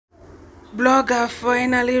Blogger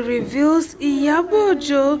finally reveals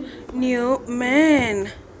IyaboOjo new man.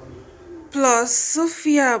 Plus,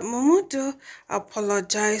 Sofia Momodo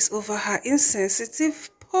apologized over her insensitive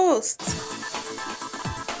post.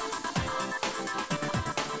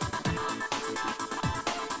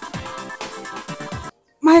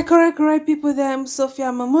 My correct people them Sofia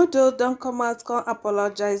Momodo don't come out con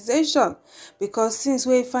apologization because since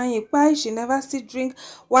we find you buy she never still drink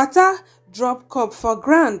water drop cup for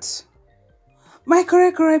grant. My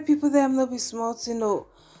correct people them no be small to know.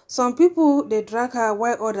 Some people they drag her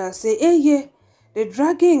while others say, hey yeah, the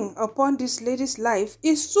dragging upon this lady's life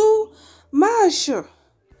is too much.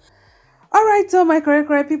 Alright, so my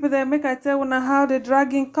correct people then make I tell you how the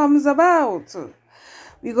dragging comes about.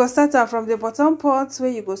 We go start out from the bottom part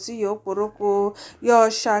where you go see your poroko, your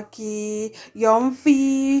shaki, your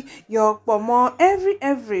mfi, your pomo,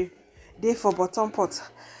 every day for bottom pot.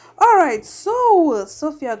 Alright, so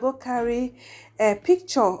Sofia go carry a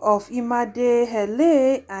picture of Imade,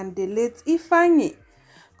 Hele, and the late Ifeanyi.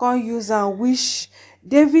 Come use and wish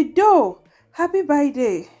Davido happy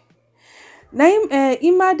birthday. Name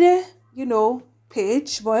Imade,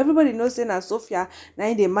 page, but everybody knows say na Sofia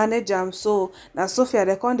na they manage am, so na Sofia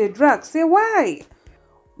they come dey drag. Say why?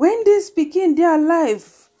 When this pikin dey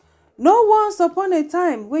alive, no once upon a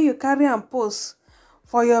time where you carry and post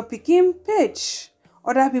for your pikin page.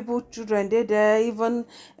 Other people children dey there, even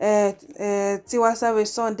Tiwa Savage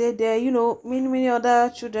son dey there, many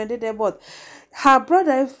other children dey there, but her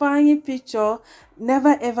brother Ifeanyi picture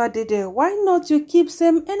never ever did there. Why not you keep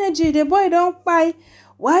same energy? The boy don't buy.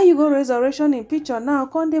 Why you go resurrection in picture now?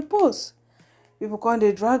 Can't they post? People can't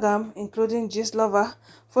they drag am, including Gist Lover,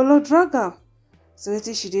 follow drag am. So what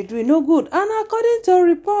she dey do no good. And according to a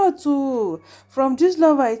report too from Gist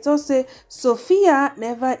Lover, it also say Sofia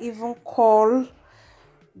never even call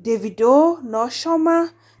Davido nor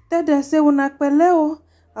Chioma. Tell them say una peleo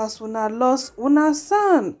as una lost una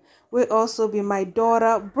son will also be my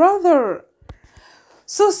daughter brother.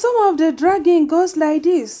 So some of the dragging goes like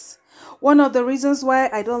this. One of the reasons why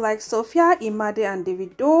I don't like Sofia, Imade, and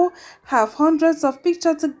Davido have hundreds of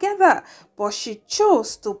pictures together, but she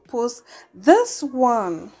chose to post this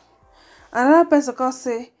one. Another person can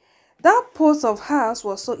say, that post of hers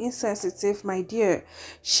was so insensitive, my dear.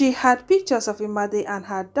 She had pictures of Imade and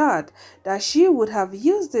her dad that she would have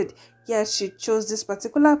used it, yet she chose this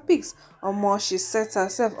particular pics, or more she set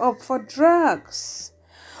herself up for drugs.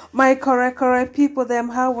 My correct people them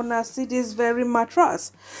how wanna see this very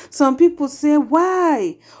mattress. Some people say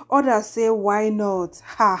why, others say why not.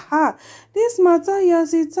 Ha. This matter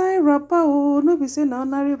yes a tie rapper, oh no be say na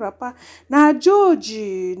ordinary rapper. Na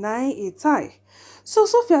Georgie na a tie. So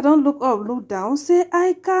Sofia don't look up, look down, say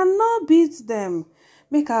I cannot beat them.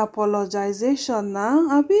 Make her apologization now,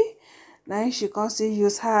 abi. Now she can still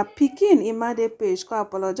use her pikin Imade page to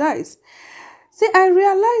apologize. See, I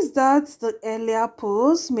realize that the earlier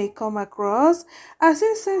post may come across as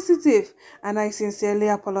insensitive, and I sincerely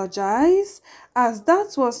apologize, as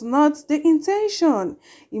that was not the intention.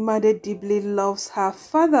 Imade deeply loves her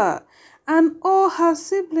father and all her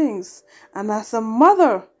siblings, and as a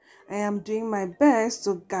mother, I am doing my best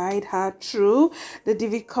to guide her through the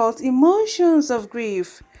difficult emotions of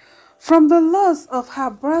grief from the loss of her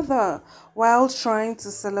brother while trying to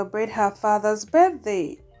celebrate her father's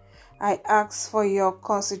birthday. I ask for your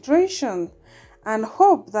consideration and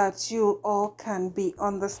hope that you all can be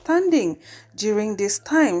understanding during these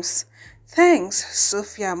times. Thanks,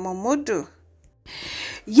 Sofia Momodo.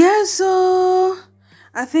 Yes, so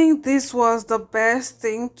I think this was the best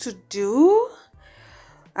thing to do.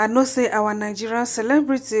 I know say our Nigerian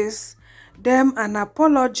celebrities, them an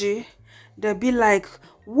apology, they be like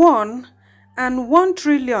 1 and 1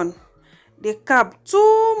 trillion. They cap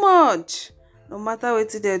too much. No matter what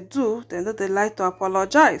they do, they don't like to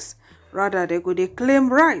apologize. Rather, they go they claim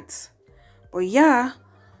rights. But yeah,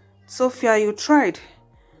 Sofia, you tried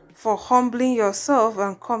for humbling yourself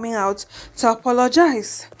and coming out to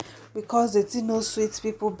apologize because they did no sweet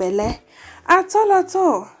people belly at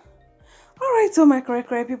all. Alright, so my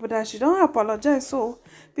correct people that she don't apologize, so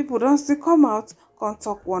people don't still come out, can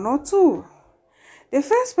talk 1 or 2. The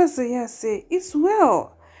first person here say, it's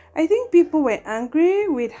well. I think people were angry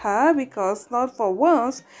with her because not for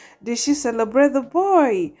once did she celebrate the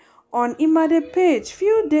boy. On Imade page,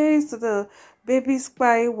 few days to the baby's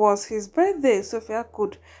spy was his birthday. Sofia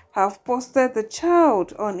could have posted the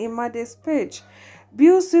child on Imade's page.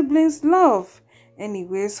 Build siblings love.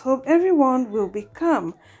 Anyways, hope everyone will be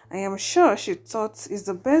calm. I am sure she thought is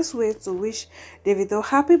the best way to wish Davido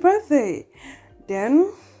happy birthday.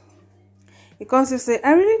 Then Because you say,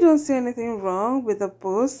 I really don't see anything wrong with the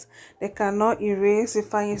post. They cannot erase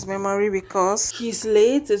Ifeanyi's memory because he's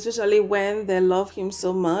late, especially when they love him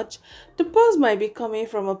so much. The post might be coming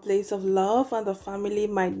from a place of love and the family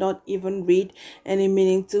might not even read any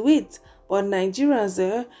meaning to it. But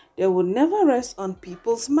Nigerians, they would never rest on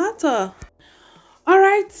people's matter.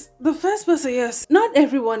 Alright, the first person, yes, not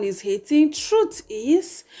everyone is hating. Truth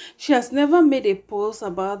is, she has never made a post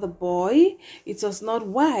about the boy. It was not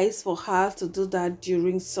wise for her to do that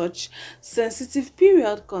during such sensitive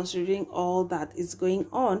period, considering all that is going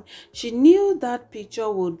on. She knew that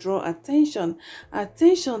picture would draw attention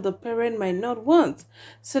the parent might not want.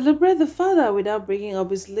 Celebrate the father without bringing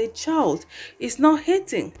up his late child. It's not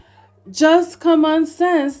hating. Just common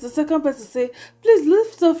sense. The second person say, please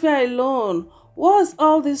leave Sofia alone. What's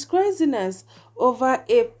all this craziness over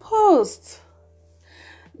a post?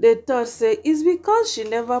 The third say, it's because she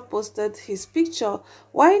never posted his picture.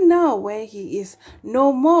 Why now when he is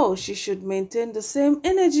no more, she should maintain the same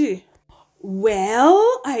energy?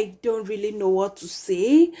 Well, I don't really know what to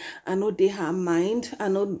say. I know her mind. I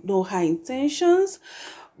don't know her intentions.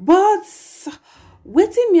 But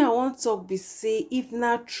wetin me I want talk be say if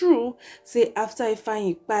not true, say after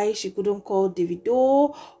Ifeanyi kpai, she couldn't call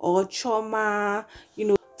Davido or Chioma,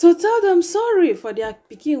 to tell them sorry for their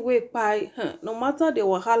pikin wey kpai. No matter the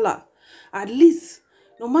wahala, at least,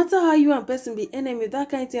 no matter how you and person be enemy,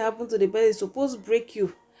 that kind of thing happen to the person, it's supposed to break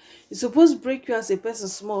you. It's supposed to break you as a person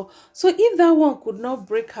small. So if that one could not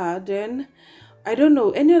break her, then I don't know,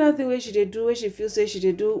 any other thing where she dey do, where she feels say she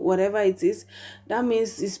dey do, whatever it is, that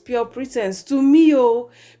means it's pure pretense to me,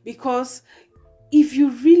 because if you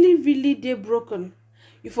really dey broken,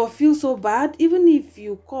 you for feel so bad, even if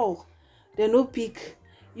you call, they no pick,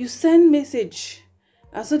 you send message,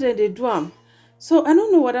 and so then they do am. So I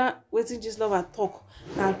don't know whether wetin this lover talk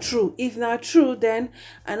na true. If not true, then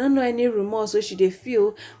I don't know any remorse where she dey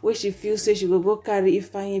feel, where she feels say she go carry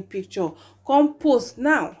Ifeanyi picture come post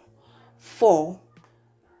now for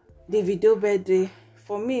Davido birthday.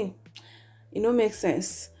 For me, it no make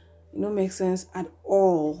sense. It no make sense at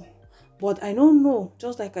all. But I don't know,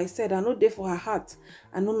 just like I said, I know there for her heart.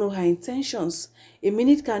 I don't know her intentions. A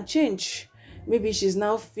minute can change. Maybe she's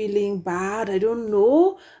now feeling bad. I don't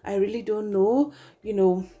know. I really don't know,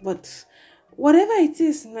 but whatever it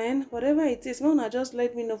is, man, whatever it is, just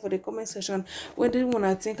let me know for the comment section what do you want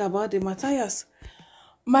to think about the Matthias.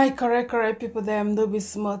 My correct people, them no be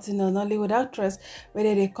smart in an Nollywood actress,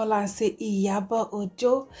 whether they call and say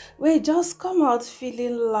IyaboOjo, we just come out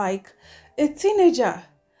feeling like a teenager.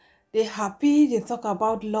 They happy, they talk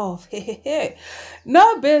about love. Hey.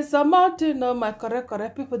 No be something, no, my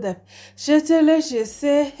correct people, them. She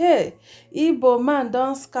say, hey, Igbo man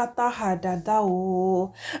don't scatter her dada,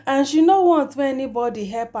 oh. And she no want when anybody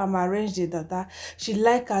help am arrange the dada. She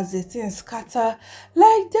like as the thing scatter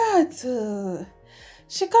like that.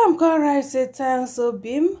 She come right say thanks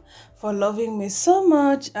Obim for loving me so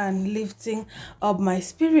much and lifting up my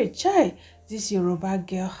spirit. Chai, this Yoruba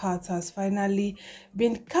girl heart has finally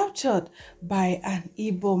been captured by an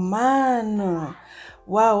Igbo man.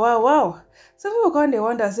 Wow. So people come they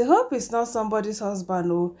wonder, say, hope it's not somebody's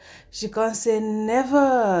husband. Oh, she can't say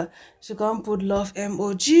never. She can't put love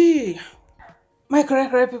MOG. My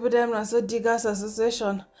correct people, them and so Diggers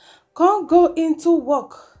Association can't go into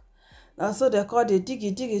work. And so they call the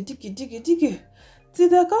diggy. Till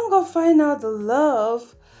they can't go find out the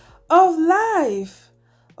love of life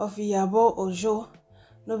of IyaboOjo.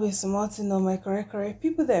 No be smart, no, my correct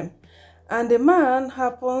people them. And the man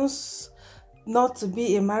happens not to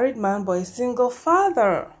be a married man but a single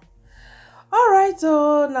father. Alright,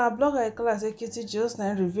 so now blogger class Kitty just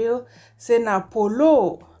now reveal say na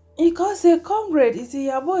Polo. He can say comrade, is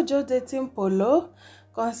IyaboOjo dating Polo?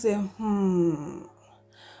 Can say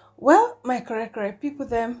well, my correct people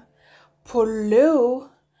them,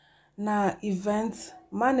 Polo na event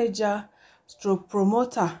manager stroke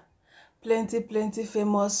promoter. Plenty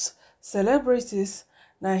famous celebrities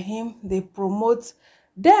na him they promote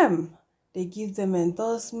them. They give them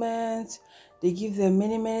endorsements, they give them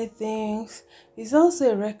many things. He's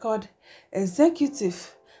also a record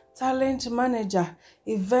executive, talent manager,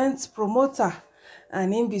 event promoter,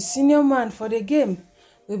 and him be senior man for the game.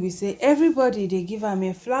 We say everybody they give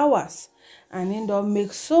him flowers and he don't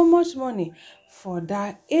make so much money for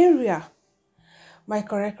that area. My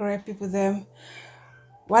correct people them,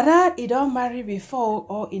 whether he don't marry before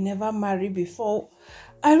or he never married before,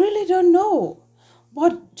 I really don't know.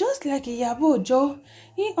 But just like IyaboOjo,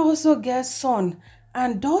 he also gets son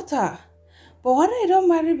and daughter. But whether he don't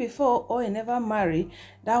marry before or he never marry,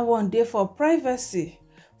 that one day for privacy,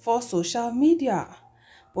 for social media.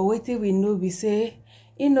 But wetin we know we say,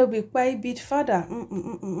 He no be kpai beat father.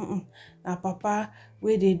 Na papa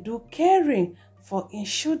wey dey do caring for him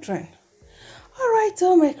children. Alright,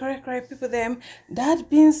 oh my correct people them.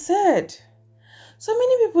 That being said, so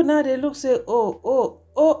many people now they look say, oh.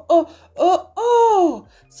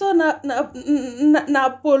 So na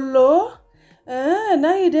polo.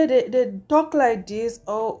 Now you they talk like this.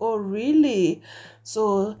 Oh, really?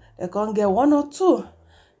 So they can get one or two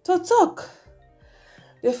to talk.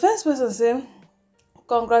 The first person say,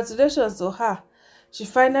 congratulations to her. She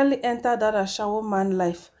finally entered that Ashawo man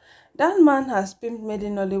life. That man has been made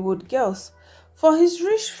in Hollywood girls for his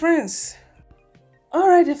rich friends.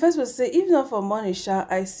 Alright, the first person say, if not for money,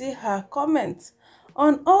 I see her comment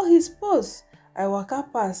on all his posts. I waka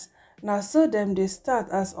pass. Now so them they start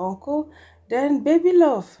as uncle, then baby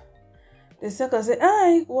love. The second say,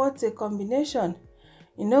 aye, what a combination.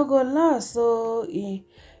 You no go last, so he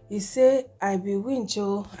say, I be winch,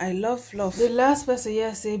 oh, I love. The last person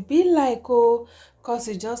here say, be like, oh, cause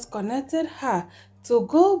he just connected her to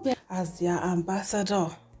go back as their ambassador.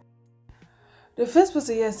 The first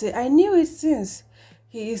person here say, I knew it since.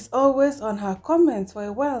 He is always on her comments for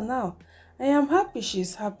a while now. I am happy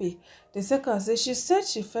she's happy. The second say, she said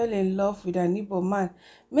she fell in love with an Igbo man.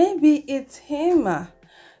 Maybe it's him.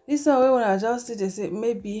 This one when I just see, they say,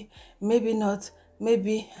 maybe not,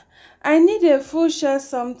 maybe. I need a full share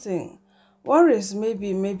something. Worries,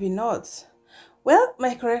 maybe not. Well,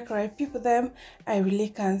 my correct people them, I really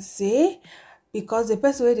can't say, because the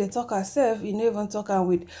person where they talk herself, you never even talk her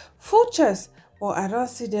with full chest, but I don't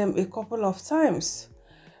see them a couple of times.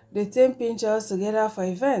 They take pictures together for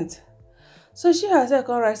event. So she herself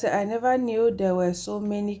come right say, I never knew there were so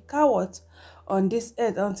many cowards on this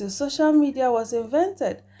earth until social media was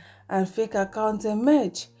invented and fake accounts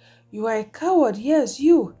emerged. You are a coward, yes,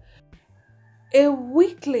 you. A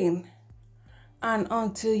weakling. And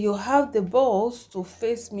until you have the balls to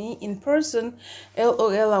face me in person,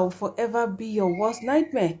 LOL, I will forever be your worst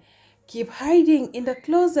nightmare. Keep hiding in the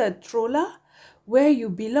closet, troller, where you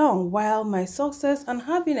belong, while my success and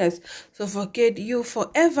happiness suffocate you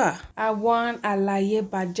forever. I want alaye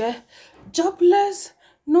baje, jobless,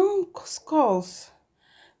 no skulls.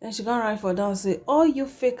 Then she gonna write for down say, all you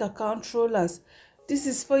fake account trollers, this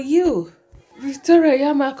is for you. Victoria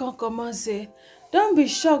Yama can come and say, don't be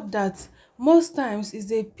shocked that most times it's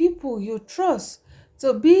the people you trust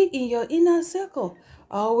to be in your inner circle.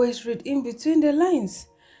 I always read in between the lines.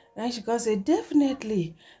 And she can say,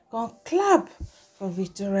 definitely, can clap for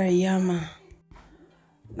Victoria Yama.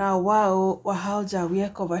 Now, wow, wahalja, wear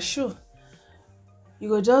cover shoe. You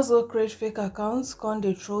go just go create fake accounts, can't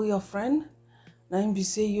they troll your friend? Now him be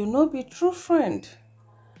say, you no be true friend.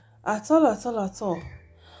 At all.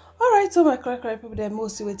 Alright, so my correct people, they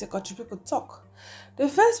most see where the country people talk. The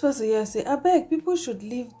first person here say, I beg, people should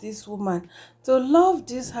leave this woman to love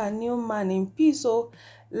this her new man in peace. So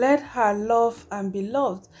let her love and be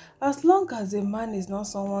loved as long as the man is not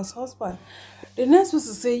someone's husband. The next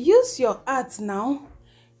person say, use your heart now.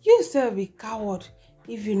 You say be coward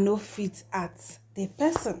if you know fit at the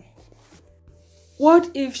person.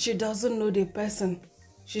 What if she doesn't know the person?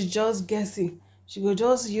 She's just guessing. She go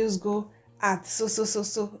just use go at so.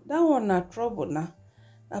 That one na trouble now.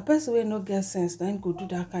 A person wey no get sense then go do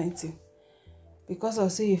that kind of thing. Because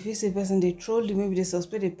of say if you see a person they troll you, maybe they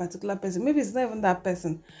suspect a particular person. Maybe it's not even that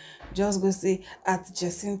person. Just go say at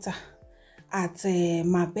Jacinta, at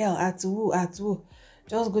Mabel, at who.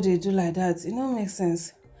 Just go they do like that. It don't make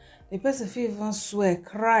sense. The person feel even swear,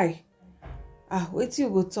 cry. Wait till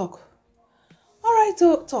you go talk. Alright,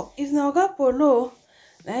 talk. If na Oga Polo,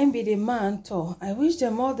 na him be the man talk. I wish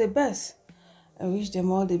them all the best.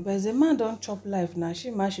 The man don't chop life now. She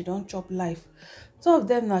don't chop life. Two of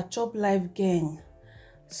them na chop life gang.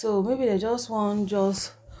 So maybe they just want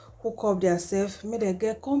hook up themselves, maybe they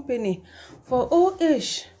get company for old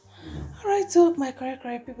age. Alright, so my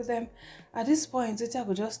correct people them. At this point, I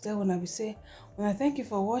could just tell when I be say, when I thank you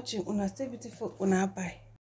for watching, una stay beautiful, una bye.